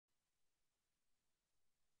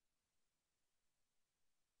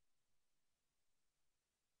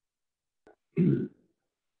Hi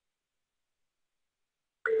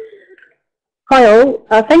all,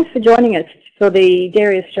 thanks for joining us for the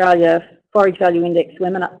Dairy Australia Forage Value Index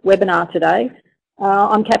webinar today.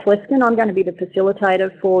 I'm Kath Leskin. I'm going to be the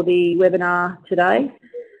facilitator for the webinar today.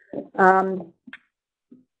 So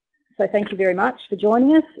thank you very much for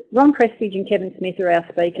joining us. Ron Prestidge and Kevin Smith are our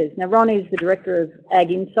speakers. Now Ron is the Director of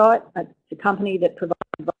AgInsight. It's a company that provides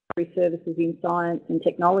advisory services in science and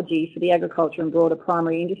technology for the agriculture and broader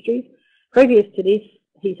primary industries. Previous to this,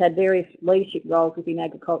 he's had various leadership roles within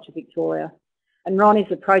Agriculture Victoria. And Ron is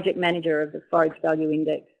the Project Manager of the Forage Value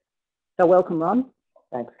Index. So welcome, Ron.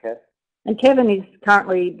 Thanks, Kath. And Kevin is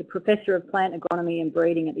currently the Professor of Plant Agronomy and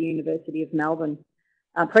Breeding at the University of Melbourne.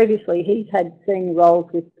 Previously, he's had senior roles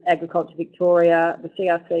with Agriculture Victoria, the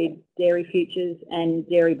CRC Dairy Futures and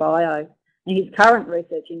Dairy Bio. And his current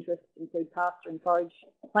research interests include pasture and forage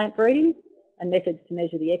plant breeding and methods to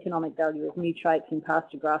measure the economic value of new traits in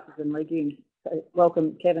pasture grasses and legumes. So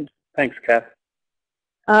welcome, Kevin. Thanks, Kath.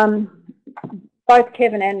 Both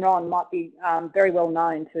Kevin and Ron might be very well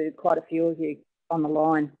known to quite a few of you on the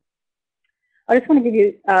line. I just want to give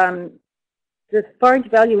you, the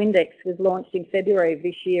Forage Value Index was launched in February of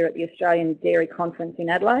this year at the Australian Dairy Conference in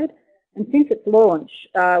Adelaide. And since its launch,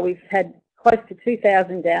 we've had close to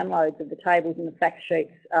 2,000 downloads of the tables and the fact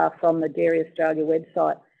sheets from the Dairy Australia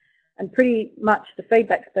website. And pretty much the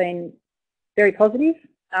feedback's been very positive,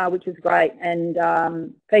 which is great. And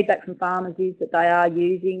feedback from farmers is that they are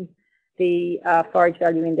using the Forage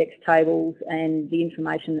Value Index tables and the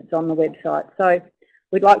information that's on the website. So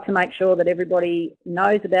we'd like to make sure that everybody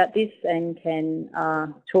knows about this and can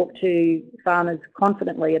talk to farmers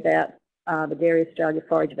confidently about the Dairy Australia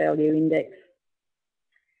Forage Value Index.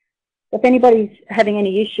 If anybody's having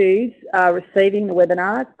any issues receiving the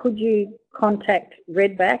webinar, could you contact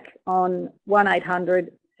Redback on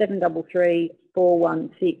 1800 733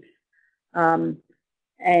 416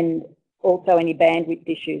 and also any bandwidth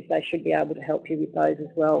issues, they should be able to help you with those as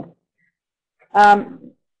well.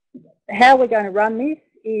 How we're going to run this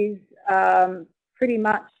is pretty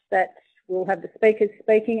much that we'll have the speakers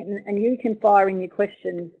speaking and you can fire in your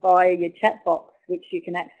questions via your chat box, which you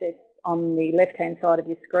can access on the left-hand side of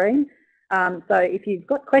your screen. So if you've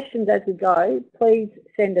got questions as we go, please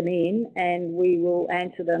send them in and we will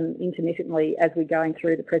answer them intermittently as we're going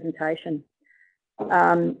through the presentation.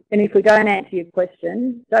 And if we don't answer your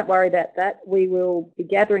question, don't worry about that. We will be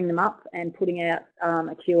gathering them up and putting out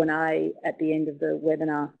a Q&A at the end of the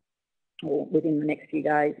webinar or within the next few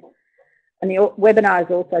days. And the webinar is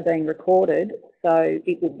also being recorded, so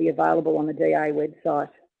it will be available on the DA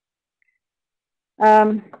website.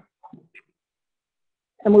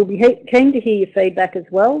 And we'll be keen to hear your feedback as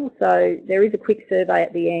well. So there is a quick survey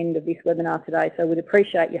at the end of this webinar today, so we'd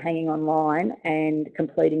appreciate you hanging online and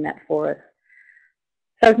completing that for us.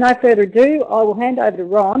 So with no further ado, I will hand over to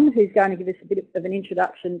Ron, who's going to give us a bit of an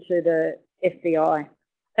introduction to the FVI.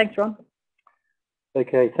 Thanks, Ron.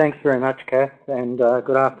 Okay, thanks very much, Kath, and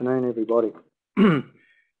good afternoon, everybody.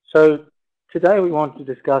 So today we want to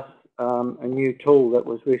discuss a new tool that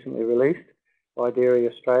was recently released by Dairy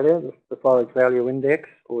Australia, the Forage Value Index,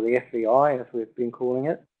 or the FVI as we've been calling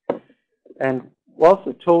it. And whilst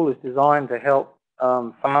the tool is designed to help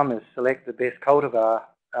farmers select the best cultivar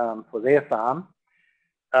for their farm,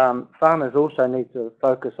 farmers also need to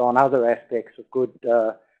focus on other aspects of good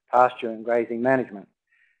pasture and grazing management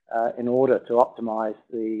in order to optimise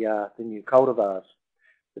the new cultivars.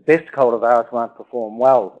 The best cultivars won't perform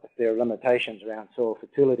well if there are limitations around soil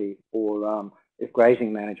fertility or if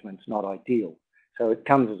grazing management's not ideal. So it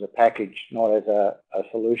comes as a package, not as a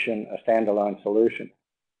solution, a standalone solution.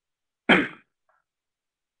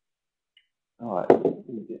 All right.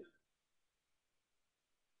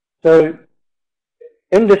 So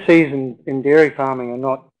indices in dairy farming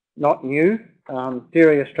are not new.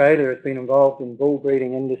 Dairy Australia has been involved in bull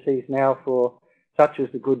breeding indices now for, such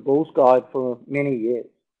as the Good Bulls Guide, for many years.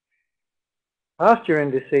 Pasture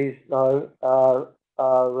indices, though,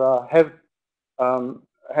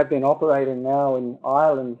 have been operating now in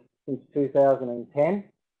Ireland since 2010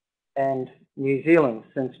 and New Zealand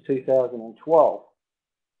since 2012.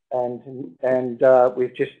 And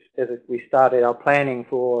we've just, as we started our planning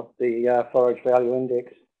for the Forage Value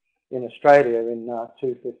Index in Australia in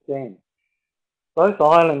 2015. Both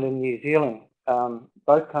Ireland and New Zealand,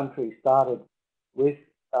 both countries started with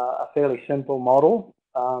a fairly simple model,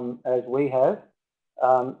 as we have,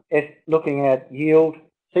 looking at yield,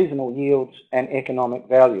 seasonal yields and economic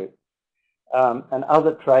value, and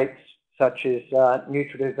other traits such as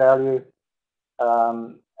nutritive value,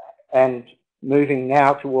 and moving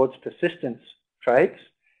now towards persistence traits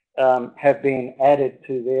have been added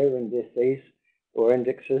to their indices or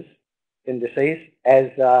indexes indices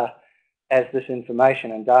as this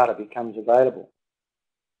information and data becomes available.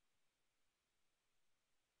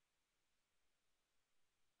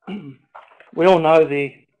 We all know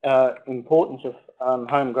the importance of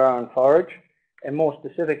homegrown forage, and more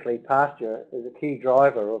specifically pasture is a key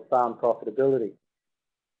driver of farm profitability.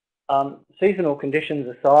 Seasonal conditions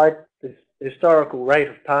aside, the historical rate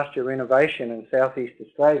of pasture innovation in Southeast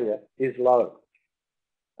Australia is low.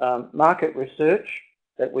 Market research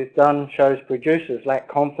that we've done shows producers lack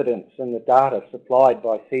confidence in the data supplied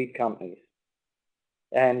by seed companies.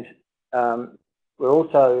 And we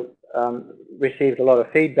also received a lot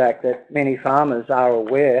of feedback that many farmers are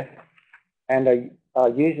aware and are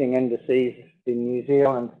using indices in New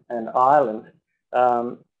Zealand and Ireland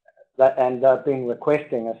and have been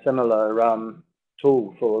requesting a similar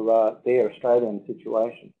tool for their Australian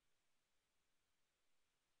situation.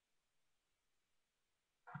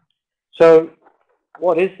 So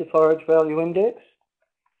what is the Forage Value Index?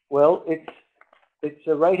 Well, it's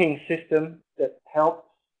a rating system that helps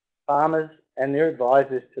farmers and their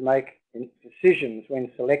advisors to make decisions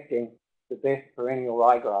when selecting the best perennial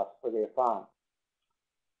ryegrass for their farm.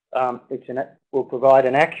 It will provide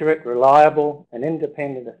an accurate, reliable and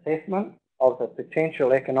independent assessment of the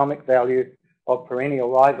potential economic value of perennial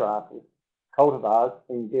ryegrasses, cultivars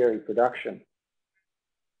in dairy production.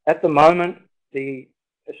 At the moment, the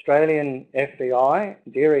Australian FVI,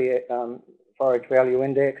 Dairy Forage Value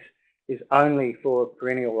Index, is only for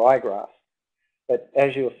perennial ryegrass. But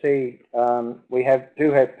as you'll see, we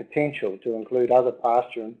do have potential to include other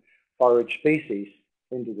pasture and forage species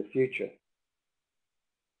into the future.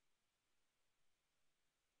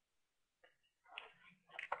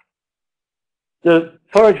 The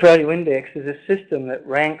Forage Value Index is a system that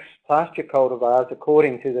ranks pasture cultivars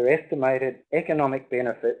according to their estimated economic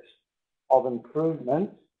benefits of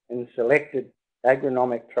improvements in selected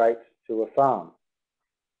agronomic traits to a farm.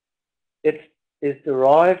 It is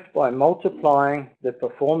derived by multiplying the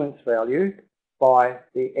performance value by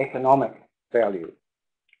the economic value.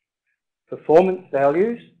 Performance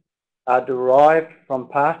values are derived from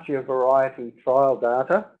pasture variety trial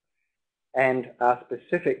data and are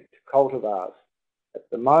specific to cultivars. At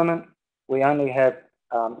the moment, we only have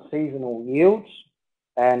seasonal yields,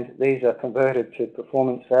 and these are converted to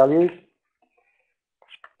performance values.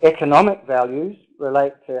 Economic values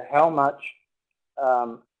relate to how much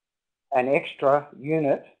an extra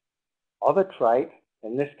unit of a trait,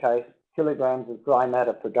 in this case kilograms of dry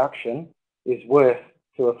matter production, is worth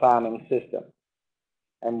to a farming system.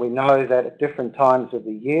 And we know that at different times of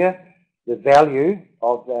the year, the value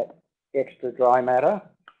of that extra dry matter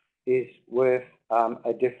is worth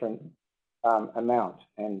a different amount,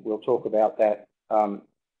 and we'll talk about that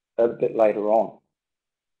a bit later on.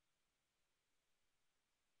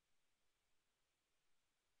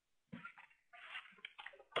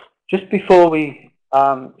 Just before we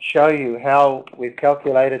show you how we've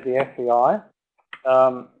calculated the FVI,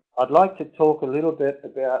 I'd like to talk a little bit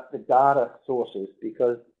about the data sources,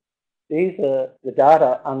 because the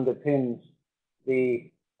data underpins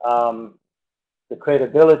the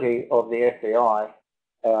credibility of the FVI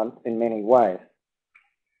in many ways.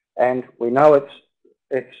 And we know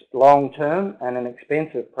it's long-term and an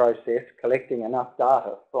expensive process collecting enough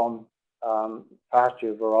data from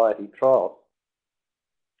pasture variety trials.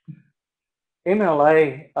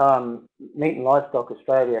 MLA, Meat and Livestock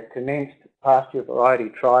Australia, commenced pasture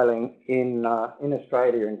variety trialling in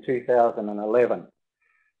Australia in 2011.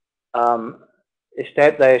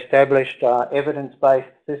 They established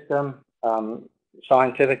evidence-based system,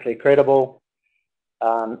 scientifically credible.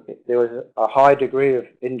 There was a high degree of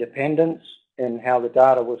independence in how the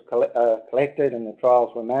data was collected and the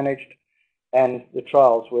trials were managed, and the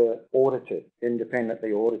trials were audited,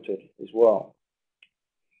 independently audited as well.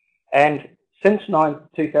 And since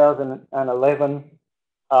 2011,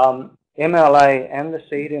 MLA and the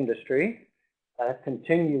seed industry have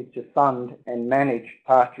continued to fund and manage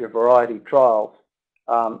pasture variety trials,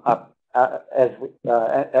 and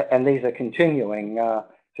these are continuing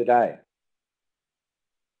today.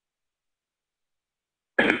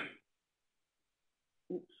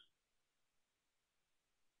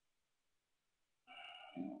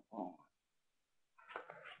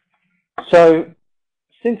 So,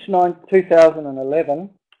 since 2011,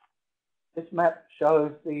 this map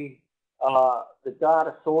shows the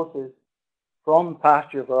data sources from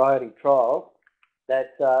pasture variety trials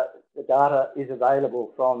that the data is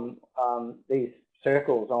available from these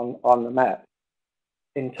circles on the map.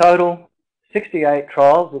 In total, 68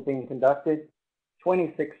 trials have been conducted,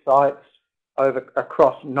 26 sites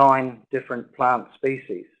across 9 different plant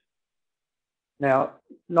species. Now,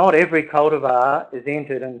 not every cultivar is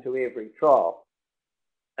entered into every trial,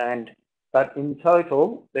 but in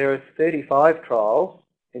total, there are 35 trials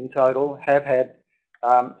in total have had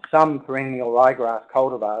some perennial ryegrass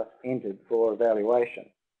cultivars entered for evaluation.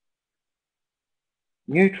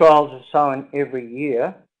 New trials are sown every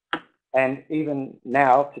year, and even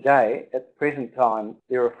now, today, at the present time,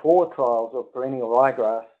 there are 4 trials of perennial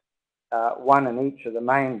ryegrass, one in each of the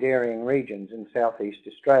main dairying regions in southeast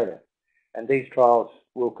Australia. And these trials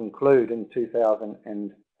will conclude in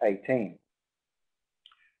 2018.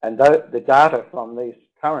 And the data from these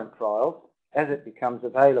current trials, as it becomes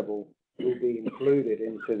available, will be included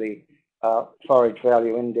into the Forage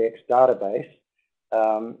Value Index database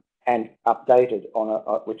and updated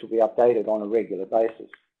which will be updated on a regular basis.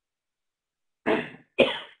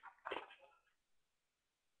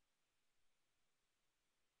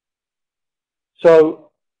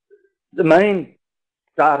 So the main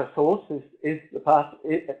data source is the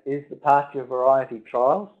pasture variety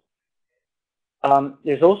trials.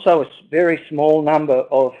 There's also a very small number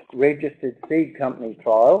of registered seed company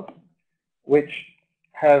trials which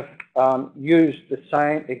have used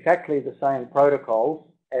exactly the same protocols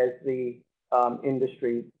as the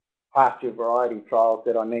industry pasture variety trials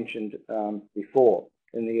that I mentioned before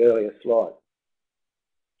in the earlier slide.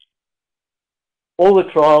 All the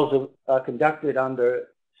trials are conducted under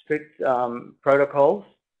strict protocols,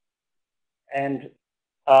 and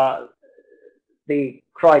the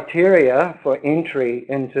criteria for entry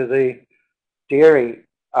into the dairy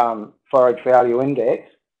forage value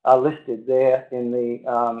index are listed there in the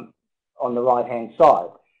on the right hand side.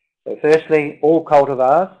 So firstly, all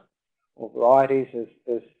cultivars or varieties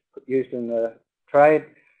as used in the trade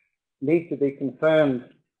need to be confirmed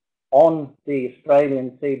on the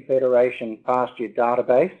Australian Seed Federation pasture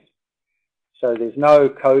database. So there's no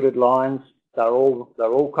coded lines. They're all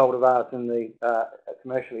cultivars in the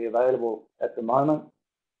commercially available at the moment.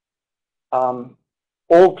 All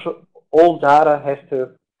data has to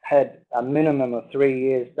have had a minimum of 3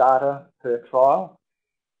 years data per trial,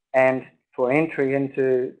 and for entry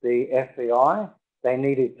into the FVI, they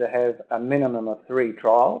needed to have a minimum of 3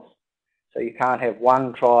 trials. So you can't have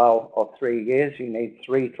 1 trial of 3 years. You need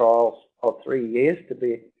 3 trials of 3 years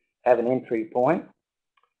to have an entry point.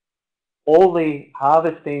 All the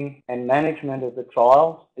harvesting and management of the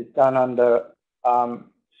trials is done under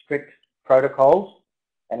strict protocols,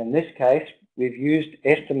 and in this case, we've used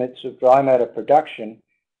estimates of dry matter production,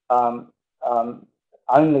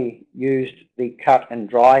 only used the cut and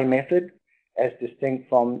dry method, as distinct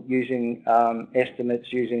from using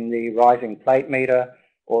estimates using the rising plate meter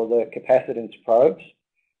or the capacitance probes.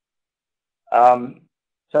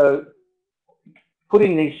 So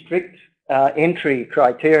putting these strict entry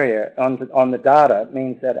criteria on the data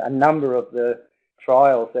means that a number of the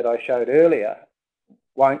trials that I showed earlier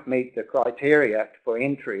won't meet the criteria for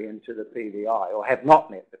entry into the PVI, or have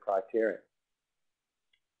not met the criteria.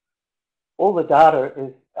 All the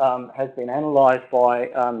data has been analysed by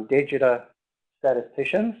Digita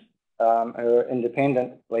statisticians who are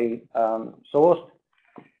independently sourced,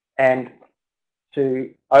 and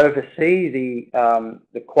to oversee the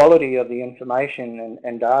quality of the information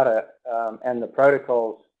and data and the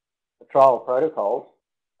protocols, the trial protocols,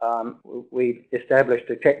 we've established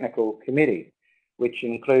a technical committee which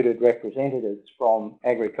included representatives from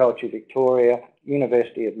Agriculture Victoria,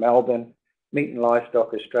 University of Melbourne, Meat and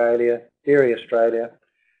Livestock Australia, Dairy Australia,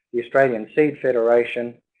 the Australian Seed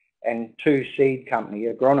Federation, and 2 seed company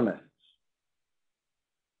agronomists.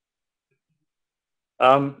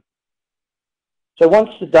 So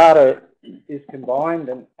once the data is combined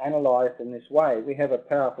and analysed in this way, we have a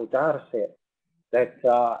powerful data set that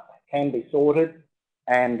can be sorted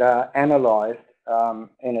and analysed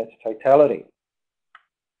in its totality.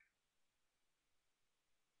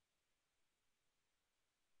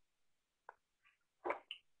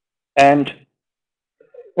 And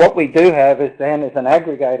what we do have is an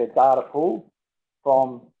aggregated data pool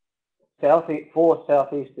for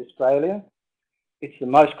Southeast Australia. It's the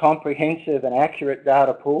most comprehensive and accurate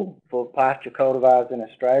data pool for pasture cultivars in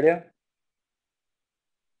Australia.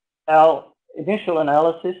 Our initial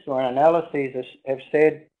analysis or analyses have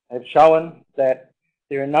shown that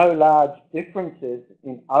there are no large differences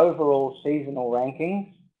in overall seasonal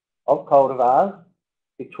rankings of cultivars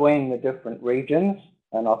between the different regions,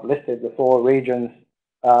 and I've listed the 4 regions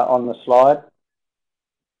on the slide.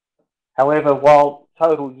 However, while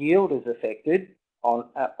total yield is affected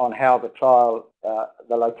on how the trial,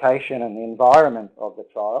 the location and the environment of the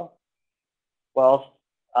trial, whilst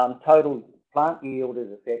total plant yield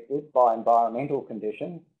is affected by environmental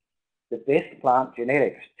conditions, the best plant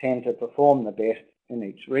genetics tend to perform the best in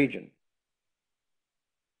each region.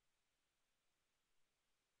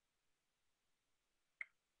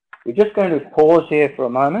 We're just going to pause here for a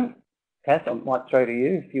moment. Kath, I might throw to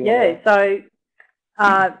you if you want. Yeah, so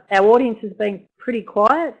our audience has been pretty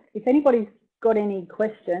quiet. If anybody's got any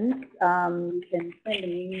questions, you can send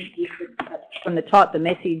them in from the type the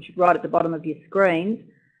message right at the bottom of your screens.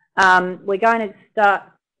 We're going to start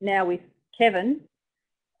now with Kevin,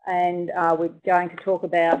 and we're going to talk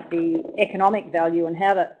about the economic value and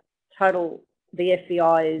how the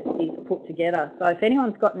FVI is put together. So if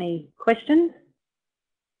anyone's got any questions,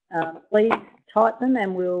 please type them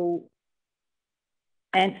and we'll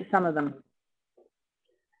answer some of them.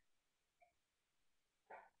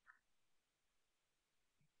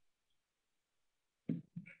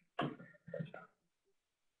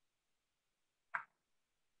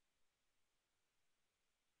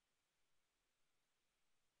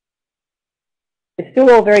 It's still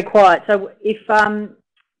all very quiet. So if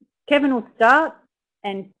Kevin will start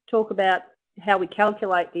and talk about how we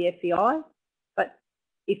calculate the FVI, but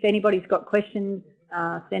if anybody's got questions,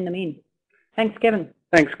 send them in. Thanks, Kevin.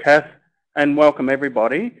 Thanks, Kath, and welcome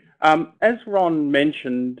everybody. As Ron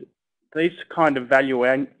mentioned, these kind of value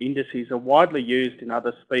indices are widely used in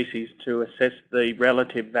other species to assess the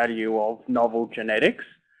relative value of novel genetics,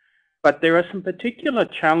 but there are some particular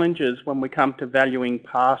challenges when we come to valuing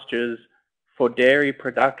pastures for dairy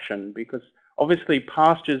production, because obviously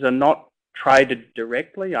pastures are not traded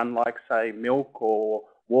directly, unlike, say, milk or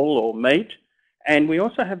wool or meat. And we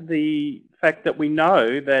also have the fact that we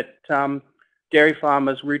know that dairy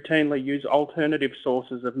farmers routinely use alternative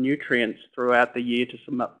sources of nutrients throughout the year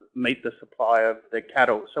to meet the supply of their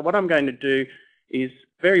cattle. So what I'm going to do is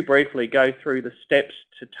very briefly go through the steps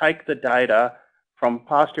to take the data from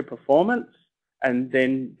pasture performance and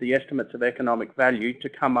then the estimates of economic value to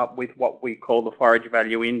come up with what we call the forage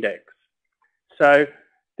value index. So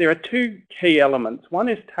there are two key elements. One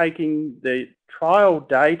is taking the trial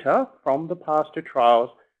data from the pasture trials,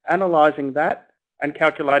 analysing that and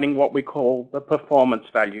calculating what we call the performance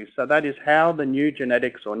value. So that is how the new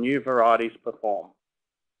genetics or new varieties perform.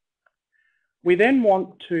 We then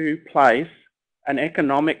want to place an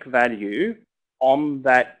economic value on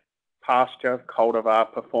that pasture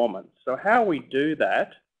cultivar performance. So how we do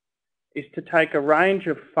that is to take a range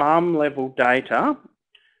of farm level data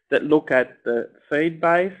that look at the feed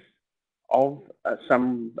base of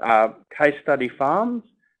some case study farms,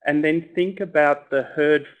 and then think about the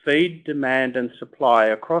herd feed demand and supply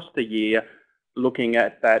across the year, looking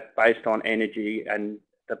at that based on energy and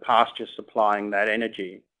the pasture supplying that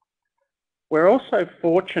energy. We're also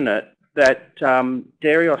fortunate that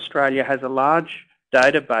Dairy Australia has a large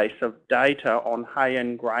database of data on hay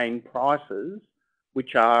and grain prices,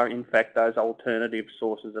 which are in fact those alternative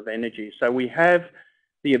sources of energy. So we have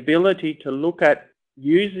the ability to look at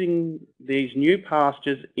using these new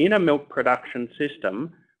pastures in a milk production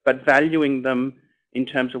system, but valuing them in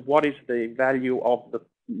terms of what is the value of the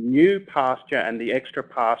new pasture and the extra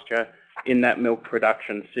pasture in that milk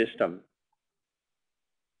production system.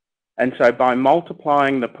 And so by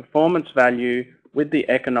multiplying the performance value with the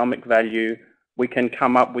economic value, we can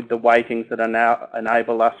come up with the weightings that now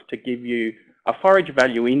enable us to give you a forage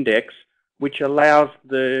value index, which allows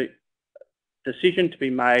the decision to be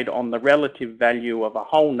made on the relative value of a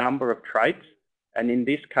whole number of traits. And in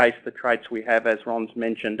this case, the traits we have, as Ron's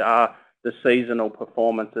mentioned, are the seasonal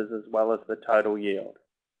performances as well as the total yield.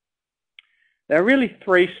 There are really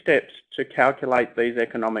three steps to calculate these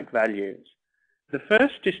economic values. The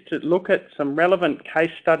first is to look at some relevant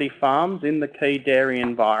case study farms in the key dairy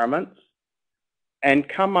environments and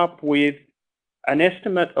come up with an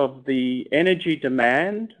estimate of the energy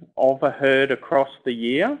demand of a herd across the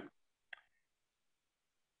year,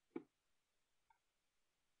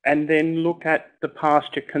 and then look at the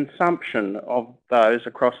pasture consumption of those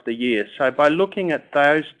across the year. So by looking at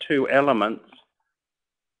those two elements,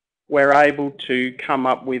 we're able to come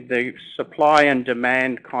up with the supply and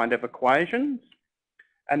demand kind of equations.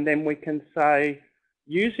 And then we can say,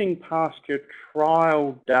 using pasture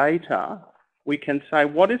trial data, we can say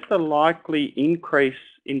what is the likely increase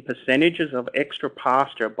in percentages of extra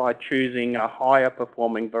pasture by choosing a higher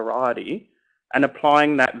performing variety and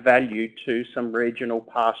applying that value to some regional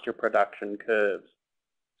pasture production curves.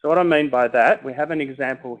 So what I mean by that, we have an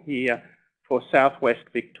example here for southwest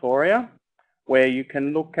Victoria, where you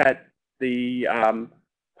can look at the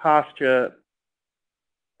pasture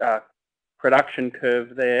production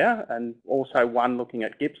curve there, and also one looking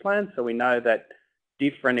at Gippsland. So we know that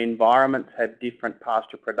different environments have different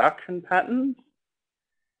pasture production patterns.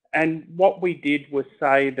 And what we did was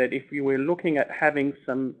say that if you were looking at having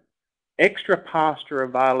some extra pasture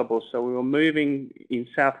available, so we were moving in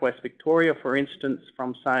southwest Victoria, for instance,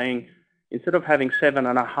 from saying, instead of having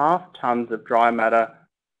 7.5 tonnes of dry matter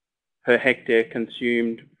per hectare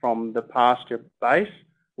consumed from the pasture base.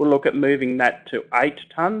 We'll look at moving that to 8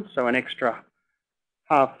 tonnes, so an extra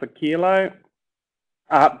half a kilo,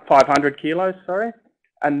 500 kilos, sorry.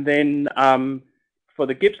 And then for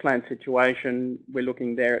the Gippsland situation, we're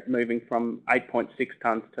looking there at moving from 8.6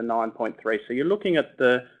 tonnes to 9.3. So you're looking at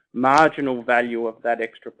the marginal value of that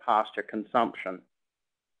extra pasture consumption.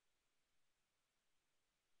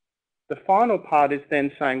 The final part is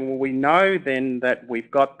then saying, well, we know then that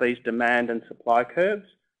we've got these demand and supply curves.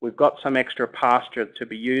 We've got some extra pasture to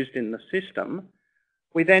be used in the system.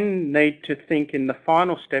 We then need to think in the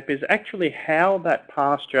final step is actually how that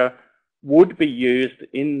pasture would be used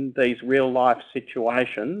in these real life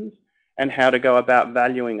situations and how to go about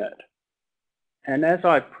valuing it. And as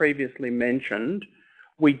I previously mentioned,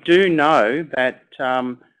 we do know that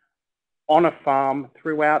on a farm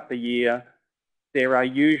throughout the year, there are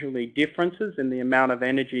usually differences in the amount of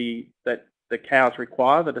energy that the cows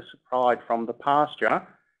require that are supplied from the pasture.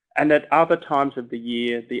 And at other times of the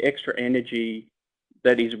year, the extra energy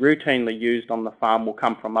that is routinely used on the farm will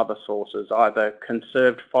come from other sources, either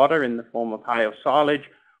conserved fodder in the form of hay or silage,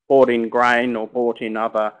 bought in grain, or bought in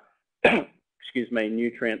other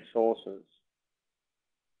nutrient sources.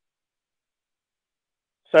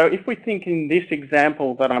 So if we think in this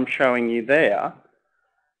example that I'm showing you there,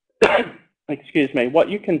 what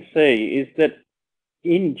you can see is that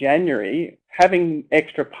in January, having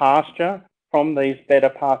extra pasture from these better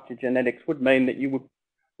pasture genetics would mean that you would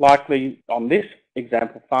likely, on this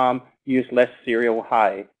example farm, use less cereal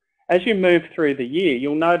hay. As you move through the year,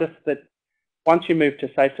 you'll notice that once you move to,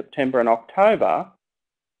 say, September and October,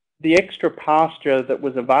 the extra pasture that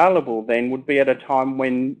was available then would be at a time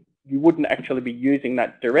when you wouldn't actually be using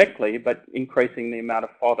that directly, but increasing the amount of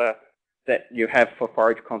fodder that you have for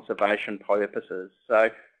forage conservation purposes. So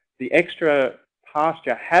the extra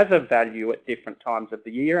pasture has a value at different times of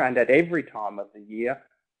the year and at every time of the year,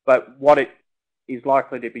 but what it is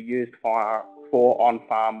likely to be used for on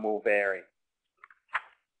farm will vary.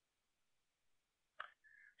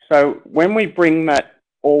 So when we bring that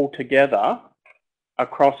all together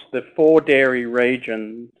across the 4 dairy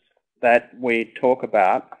regions that we talk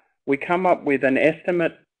about, we come up with an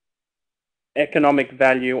estimate economic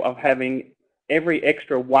value of having every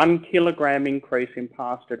extra 1 kilogram increase in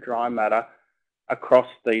pasture dry matter across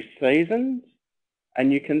these seasons.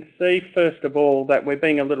 And you can see, first of all, that we're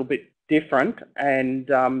being a little bit different and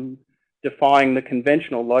defying the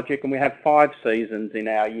conventional logic, and we have 5 seasons in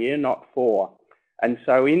our year, not 4. And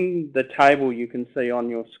so in the table you can see on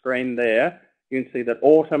your screen there, you can see that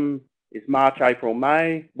autumn is March, April,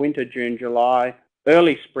 May, winter, June, July,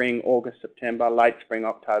 early spring, August, September, late spring,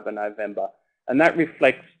 October, November. And that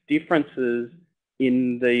reflects differences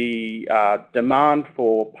in the demand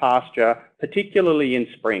for pasture, particularly in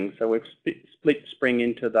spring. So we've split spring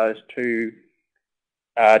into those 2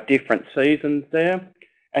 different seasons there.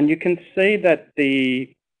 And you can see that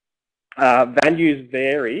the values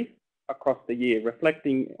vary across the year,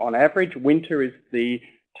 reflecting on average, winter is the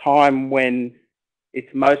time when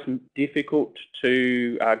it's most difficult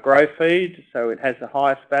to grow feed, so it has the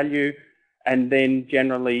highest value. And then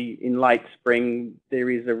generally in late spring, there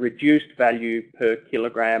is a reduced value per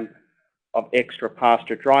kilogram of extra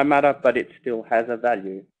pasture dry matter, but it still has a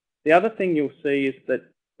value. The other thing you'll see is that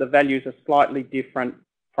the values are slightly different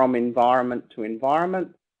from environment to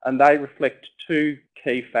environment, and they reflect 2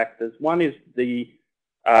 key factors. One is the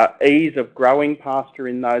ease of growing pasture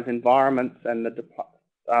in those environments and the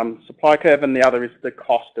supply curve, and the other is the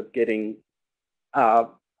cost of getting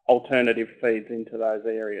alternative feeds into those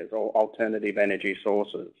areas or alternative energy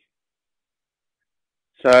sources.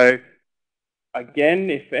 So again,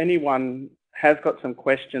 if anyone has got some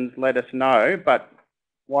questions, let us know, but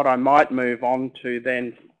what I might move on to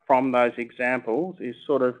then from those examples is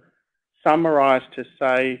sort of summarize to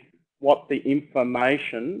say what the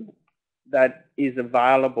information that is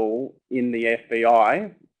available in the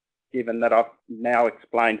FBI, given that I've now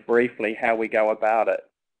explained briefly how we go about it.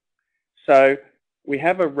 So we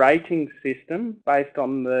have a rating system based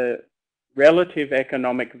on the relative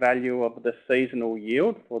economic value of the seasonal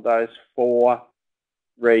yield for those 4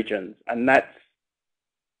 regions, and that's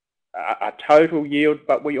a total yield,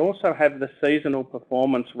 but we also have the seasonal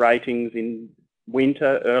performance ratings in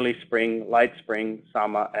winter, early spring, late spring,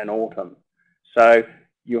 summer and autumn. So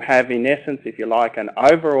you have, in essence, if you like, an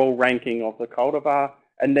overall ranking of the cultivar,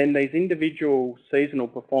 and then these individual seasonal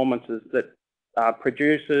performances that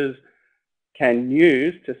producers can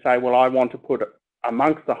use to say, well, I want to put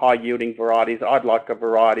amongst the high yielding varieties, I'd like a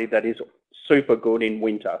variety that is super good in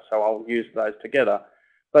winter, so I'll use those together.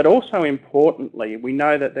 But also importantly, we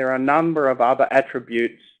know that there are a number of other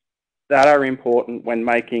attributes that are important when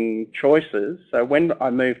making choices. So when I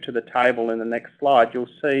move to the table in the next slide,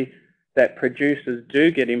 you'll see that producers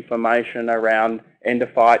do get information around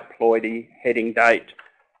endophyte, ploidy, heading date,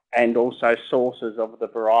 and also sources of the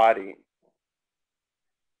variety.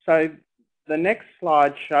 So the next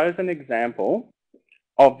slide shows an example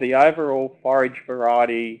of the overall forage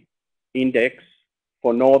variety index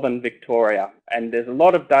for Northern Victoria. And there's a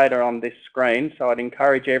lot of data on this screen, so I'd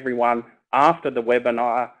encourage everyone after the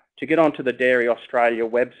webinar to get onto the Dairy Australia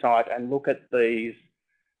website and look at these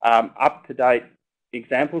up-to-date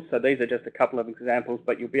examples. So these are just a couple of examples,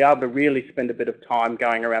 but you'll be able to really spend a bit of time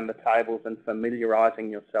going around the tables and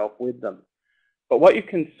familiarising yourself with them. But what you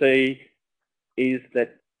can see is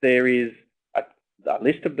that there is a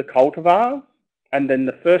list of the cultivars, and then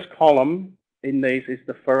the first column in these is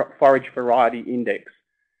the forage variety index.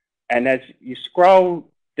 And as you scroll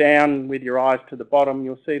down with your eyes to the bottom,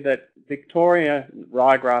 you'll see that Victoria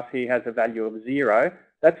ryegrass here has a value of 0.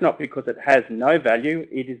 That's not because it has no value,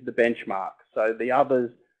 it is the benchmark. So the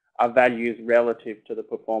others are values relative to the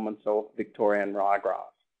performance of Victorian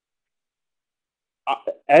ryegrass.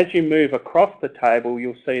 As you move across the table,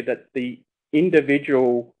 you'll see that the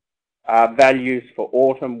individual values for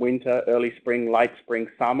autumn, winter, early spring, late spring,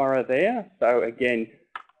 summer are there. So again,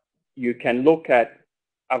 you can look at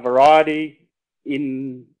a variety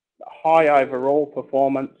in high overall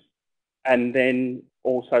performance and then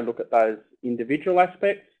also look at those individual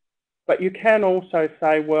aspects. But you can also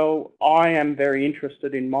say, well, I am very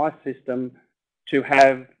interested in my system to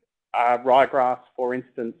have ryegrass, for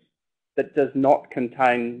instance, that does not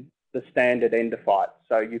contain the standard endophyte.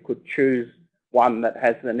 So you could choose one that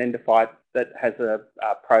has an endophyte that has a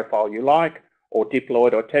profile you like, or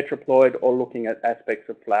diploid or tetraploid, or looking at aspects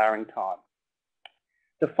of flowering time.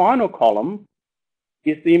 The final column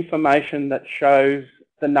is the information that shows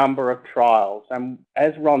the number of trials. And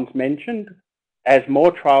as Ron's mentioned, as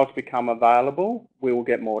more trials become available, we will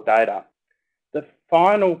get more data. The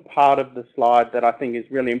final part of the slide that I think is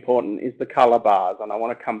really important is the colour bars. And I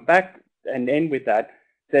want to come back and end with that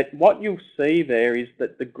what you'll see there is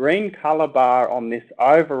that the green colour bar on this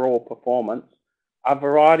overall performance are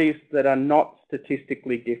varieties that are not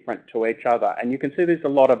statistically different to each other. And you can see there's a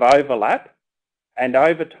lot of overlap. And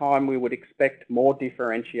over time, we would expect more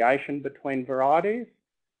differentiation between varieties.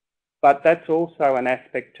 But that's also an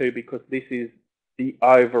aspect too, because this is the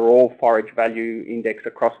overall forage value index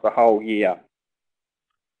across the whole year.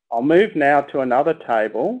 I'll move now to another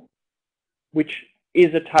table, which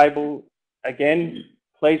is a table, again,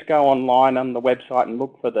 please go online on the website and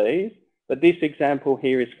look for these. But this example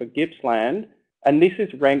here is for Gippsland, and this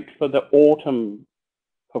is ranked for the autumn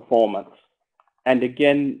performance. And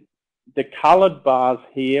again, the coloured bars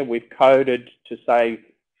here we've coded to say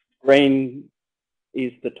green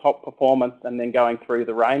is the top performance and then going through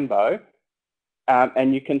the rainbow.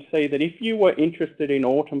 And you can see that if you were interested in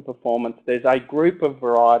autumn performance, there's a group of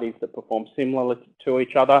varieties that perform similarly to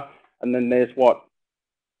each other, and then there's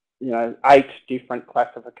 8 different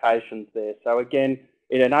classifications there. So again,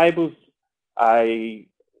 it enables a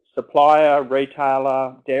supplier,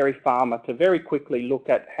 retailer, dairy farmer to very quickly look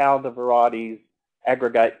at how the varieties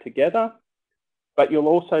aggregate together. But you'll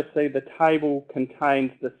also see the table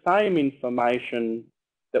contains the same information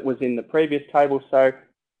that was in the previous table. So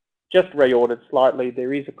just reordered slightly,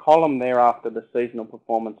 there is a column there after the seasonal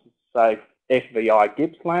performance, say FVI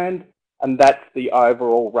Gippsland, and that's the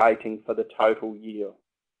overall rating for the total year.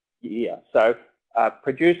 So a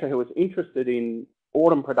producer who is interested in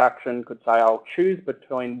autumn production could say, I'll choose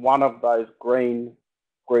between one of those green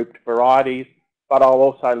grouped varieties, but I'll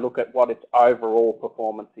also look at what its overall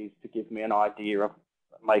performance is to give me an idea of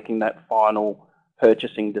making that final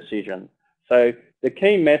purchasing decision. So the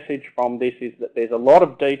key message from this is that there's a lot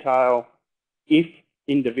of detail if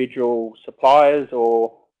individual suppliers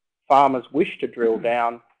or farmers wish to drill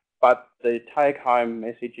down, but the take-home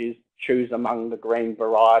message is choose among the green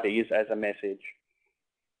varieties as a message.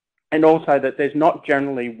 And also that there's not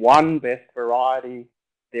generally one best variety,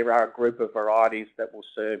 there are a group of varieties that will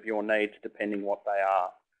serve your needs depending what they are.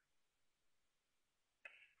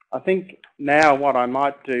 I think now what I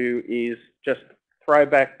might do is just throw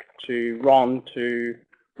back to Ron to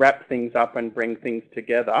wrap things up and bring things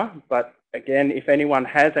together. But again, if anyone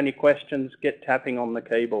has any questions, get tapping on the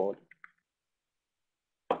keyboard.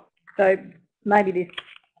 So maybe this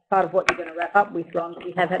part of what you're going to wrap up with, Ron.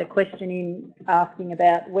 We have had a question in asking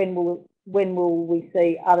about when will we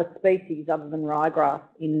see other species other than ryegrass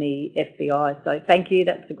in the FVI. So thank you.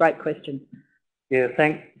 That's a great question. Yeah,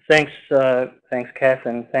 thanks, Kath,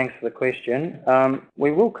 and thanks for the question.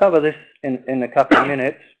 We will cover this in a couple of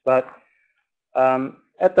minutes, but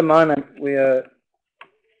at the moment we are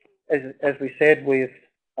as we said,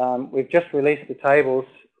 we've just released the tables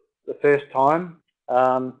the first time.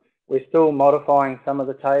 We're still modifying some of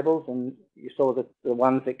the tables, and you saw the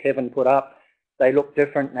ones that Kevin put up. They look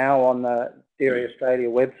different now on the Dairy Australia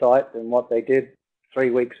website than what they did 3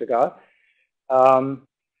 weeks ago.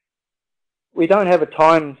 We don't have a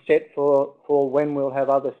time set for when we'll have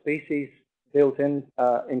other species built in,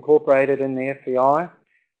 incorporated in the FEI.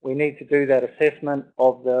 We need to do that assessment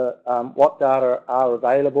of the what data are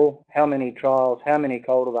available, how many trials, how many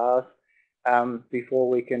cultivars, before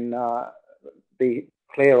we can be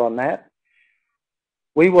clear on that.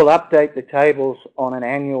 We will update the tables on an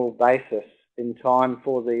annual basis in time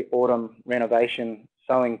for the autumn renovation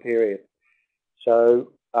sowing period.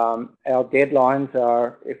 So our deadlines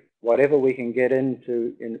are, if whatever we can get in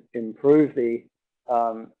to improve the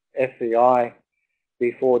FEI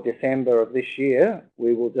before December of this year,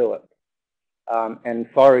 we will do it. And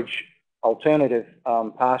forage alternative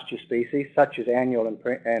pasture species such as annual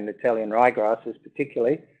and Italian ryegrasses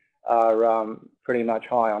particularly are pretty much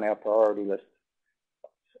high on our priority list.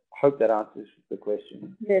 Hope that answers the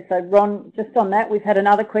question. Yeah, so Ron, just on that, we've had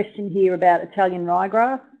another question here about Italian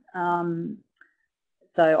ryegrass.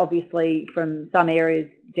 So obviously from some areas,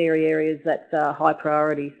 dairy areas, that's a high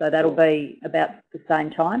priority. So that'll be about the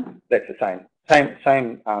same time? That's the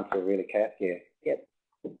same answer really, Kath, yeah. Yep.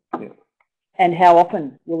 Yep. And how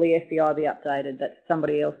often will the FEI be updated? That's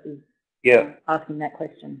somebody else is asking that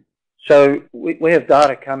question. So we have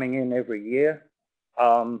data coming in every year,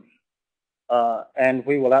 and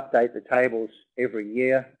we will update the tables every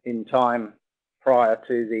year in time prior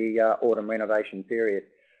to the autumn renovation period.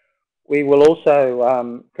 We will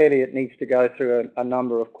also, clearly it needs to go through a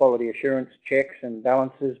number of quality assurance checks and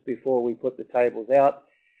balances before we put the tables out.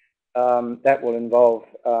 That will involve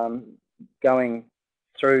going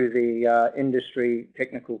through the industry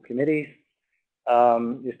technical committees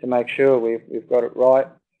just to make sure we've got it right.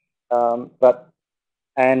 So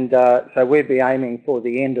we'll be aiming for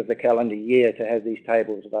the end of the calendar year to have these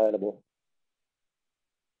tables available.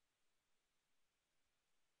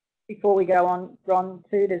 Before we go on, Ron,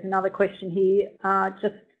 too, there's another question here.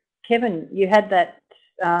 Just, Kevin, you had that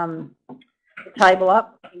table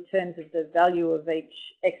up in terms of the value of each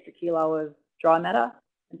extra kilo of dry matter,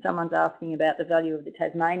 and someone's asking about the value of the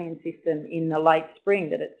Tasmanian system in the late spring,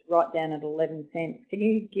 that it's right down at 11 cents. Can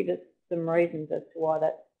you give us some reasons as to why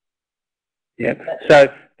that's? Yeah, so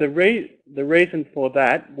the reason for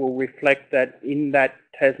that will reflect that in that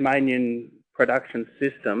Tasmanian production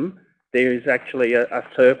system, there is actually a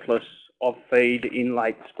surplus of feed in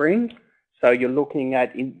late spring. So you're looking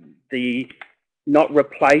at not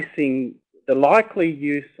replacing the likely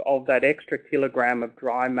use of that extra kilogram of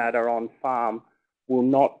dry matter on farm will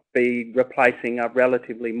not be replacing a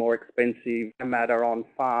relatively more expensive matter on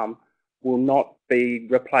farm, will not be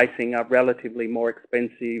replacing a relatively more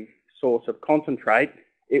expensive source of concentrate.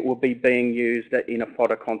 It will be being used in a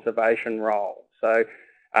fodder conservation role. So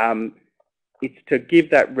it's to give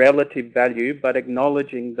that relative value, but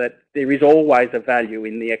acknowledging that there is always a value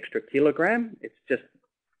in the extra kilogram. It's just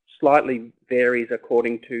slightly varies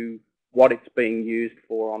according to what it's being used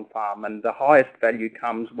for on farm. And the highest value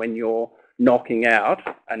comes when you're knocking out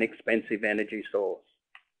an expensive energy source.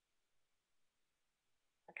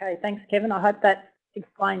 Okay, thanks, Kevin. I hope that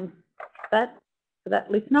explains that for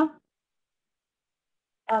that listener.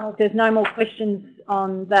 If there's no more questions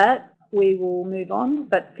on that, we will move on,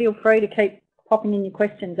 but feel free to keep popping in your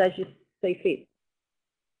questions as you see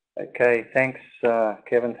fit. Okay, thanks,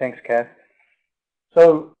 Kevin. Thanks, Kath.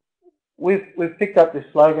 So we've picked up this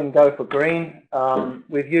slogan, "Go for Green."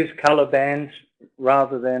 We've used colour bands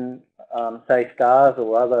rather than say stars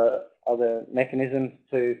or other mechanisms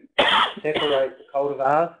to separate the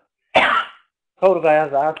cultivars.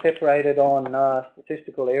 Cultivars are separated on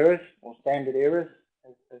statistical errors or standard errors,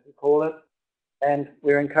 as we call it, and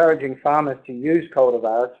we're encouraging farmers to use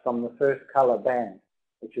cultivars from the first colour band,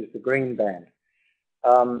 which is the green band.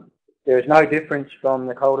 There is no difference from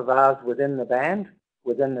the cultivars within the band,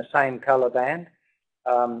 within the same colour band.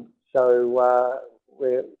 So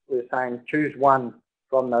we're saying choose one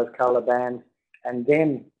from those colour bands and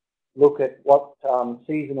then look at what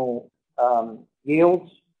seasonal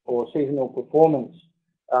yields or seasonal performance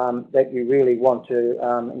that you really want to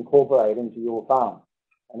incorporate into your farm.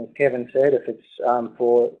 And as Kevin said, if it's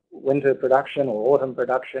for winter production or autumn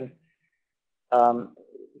production,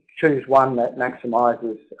 choose one that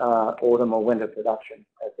maximises autumn or winter production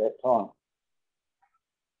at that time.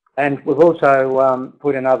 And we've also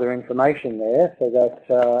put in other information there so that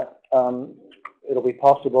it'll be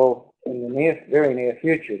possible in the very near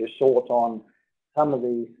future to sort on some of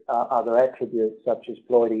these other attributes such as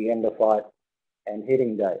ploidy, endophyte and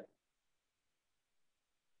heading date.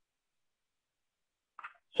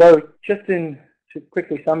 So just to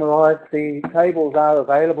quickly summarise, the tables are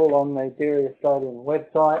available on the Dairy Australian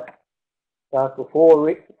website for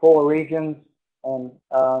four regions and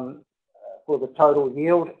for the total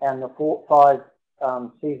yield and the five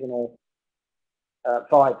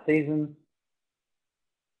seasons.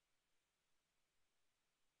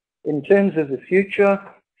 In terms of the future,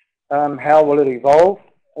 how will it evolve?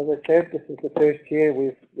 As I said, this is the first year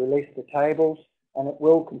we've released the tables, and it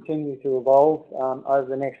will continue to evolve over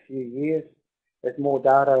the next few years as more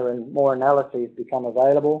data and more analyses become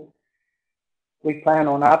available. We plan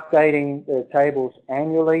on updating the tables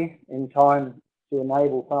annually in time to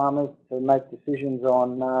enable farmers to make decisions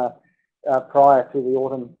on prior to the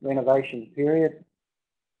autumn renovation period.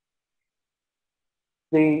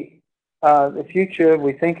 The future,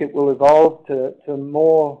 we think it will evolve to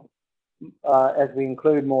more, as we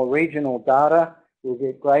include more regional data, we'll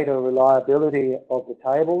get greater reliability of the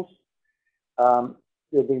tables.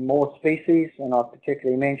 There'll be more species, and I've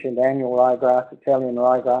particularly mentioned annual ryegrass, Italian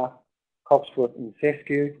ryegrass, copsefoot and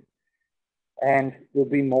fescue, and there'll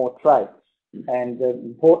be more traits. And the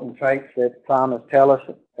important traits that farmers tell us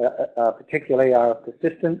particularly are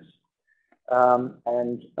persistence,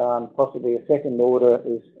 and possibly a second order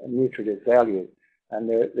is nutritive value. And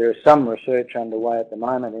there is some research underway at the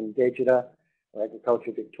moment in Degida, or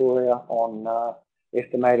Agriculture Victoria, on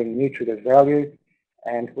estimating nutritive value,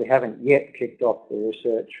 and we haven't yet kicked off the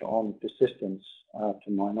research on persistence to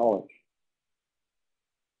my knowledge.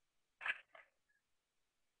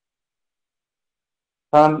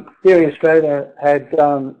 Dairy Australia had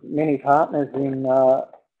many partners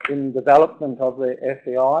in development of the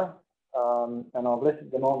FEI, and I've listed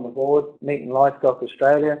them on the board: Meat and Livestock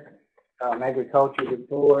Australia, Agriculture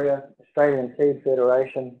Victoria, Australian Seed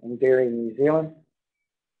Federation, and Dairy New Zealand.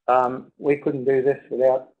 We couldn't do this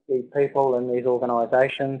without the people in these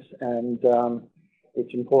organisations, and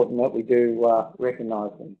it's important that we do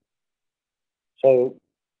recognise them. So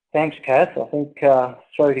thanks, Kath. I think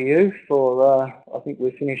throw to you for, I think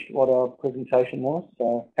we've finished what our presentation was,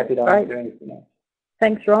 so happy to answer anything else.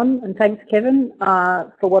 Thanks, Ron, and thanks, Kevin,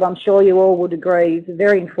 for what I'm sure you all would agree is a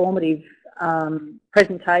very informative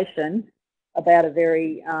presentation about a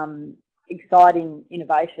very exciting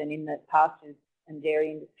innovation in the pastures and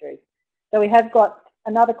dairy industry. So we have got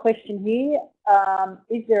another question here.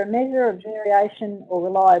 Is there a measure of variation or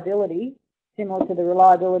reliability similar to the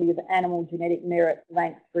reliability of animal genetic merit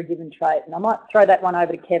ranks for a given trait? And I might throw that one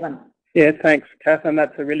over to Kevin. Yeah, thanks, Catherine.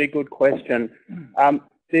 That's a really good question.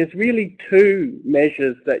 There's really two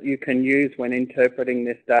measures that you can use when interpreting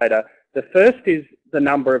this data. The first is the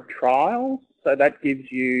number of trials. So that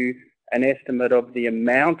gives you an estimate of the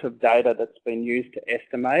amount of data that's been used to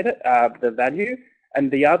estimate it, the value.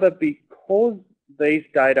 And the other, because these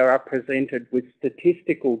data are presented with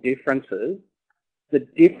statistical differences, the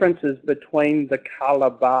differences between the colour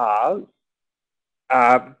bars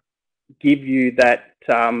give you that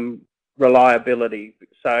reliability.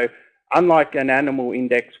 So unlike an animal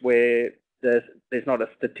index where there's not a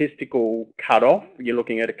statistical cutoff, you're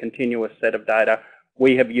looking at a continuous set of data,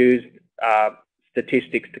 we have used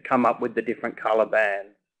statistics to come up with the different colour bands.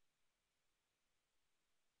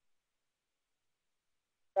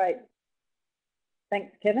 Great.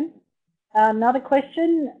 Thanks, Kevin. Another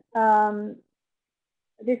question.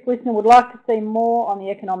 This listener would like to see more on the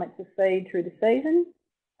economics of feed through the season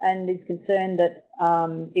and is concerned that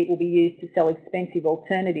it will be used to sell expensive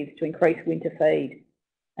alternatives to increase winter feed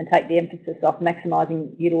and take the emphasis off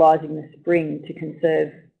maximising utilising the spring to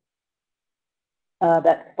conserve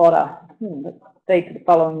that fodder feed for the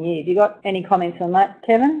following year. Have you got any comments on that,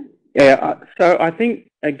 Kevin? Yeah, so I think,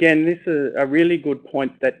 again, this is a really good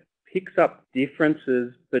point that picks up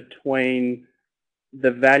differences between the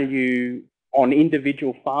value on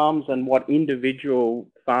individual farms and what individual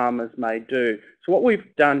farmers may do. So what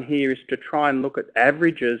we've done here is to try and look at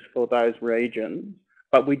averages for those regions,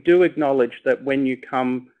 but we do acknowledge that when you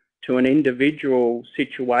come to an individual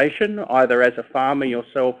situation, either as a farmer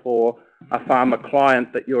yourself or a farmer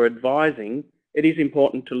client that you're advising, it is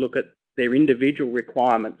important to look at their individual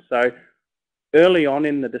requirements. So early on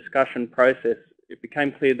in the discussion process, it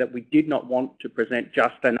became clear that we did not want to present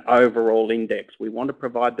just an overall index. We want to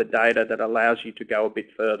provide the data that allows you to go a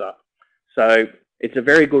bit further. So it's a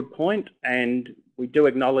very good point, and we do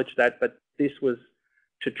acknowledge that, but this was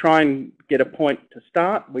to try and get a point to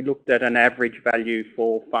start. We looked at an average value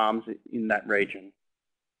for farms in that region.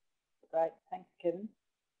 Great, thanks, Kevin.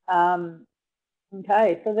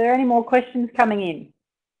 Okay, so are there any more questions coming in?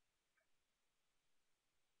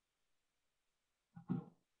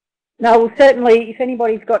 No, well, certainly, if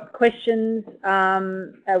anybody's got questions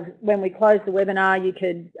when we close the webinar, you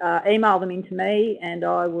could email them into me and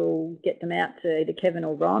I will get them out to either Kevin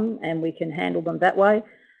or Ron and we can handle them that way.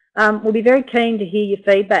 We'll be very keen to hear your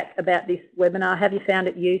feedback about this webinar. Have you found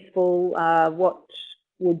it useful? What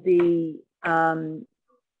would be maybe,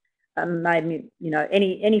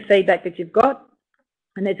 any feedback that you've got?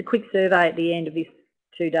 And there's a quick survey at the end of this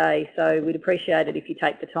 2 days, so we'd appreciate it if you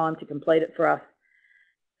take the time to complete it for us.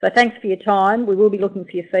 So thanks for your time. We will be looking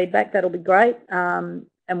for your feedback. That'll be great. And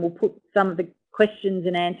we'll put some of the questions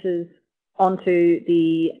and answers onto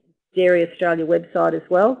the Dairy Australia website as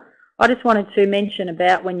well. I just wanted to mention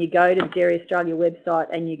about when you go to the Dairy Australia website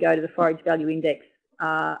and you go to the Forage Value Index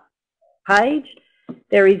page,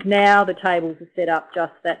 there is now, the tables are set up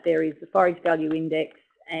just that there is the Forage Value Index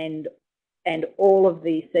and all of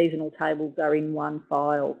the seasonal tables are in one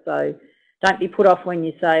file. So don't be put off when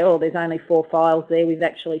you say, oh, there's only 4 files there. We've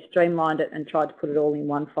actually streamlined it and tried to put it all in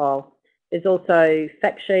one file. There's also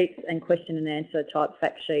fact sheets and question and answer type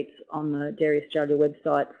fact sheets on the Dairy Australia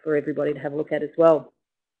website for everybody to have a look at as well.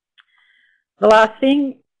 The last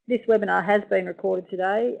thing, this webinar has been recorded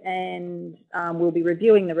today and we'll be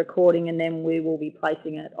reviewing the recording and then we will be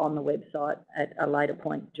placing it on the website at a later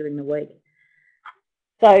point during the week.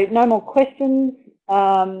 So no more questions.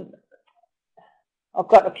 I've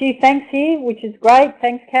got a few thanks here, which is great.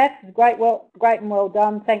 Thanks, Kath. It's great and well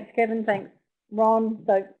done. Thanks, Kevin. Thanks, Ron.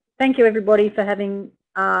 So thank you, everybody, for having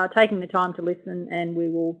taking the time to listen, and we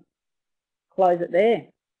will close it there.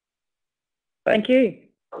 Thank you.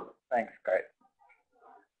 Thanks, great.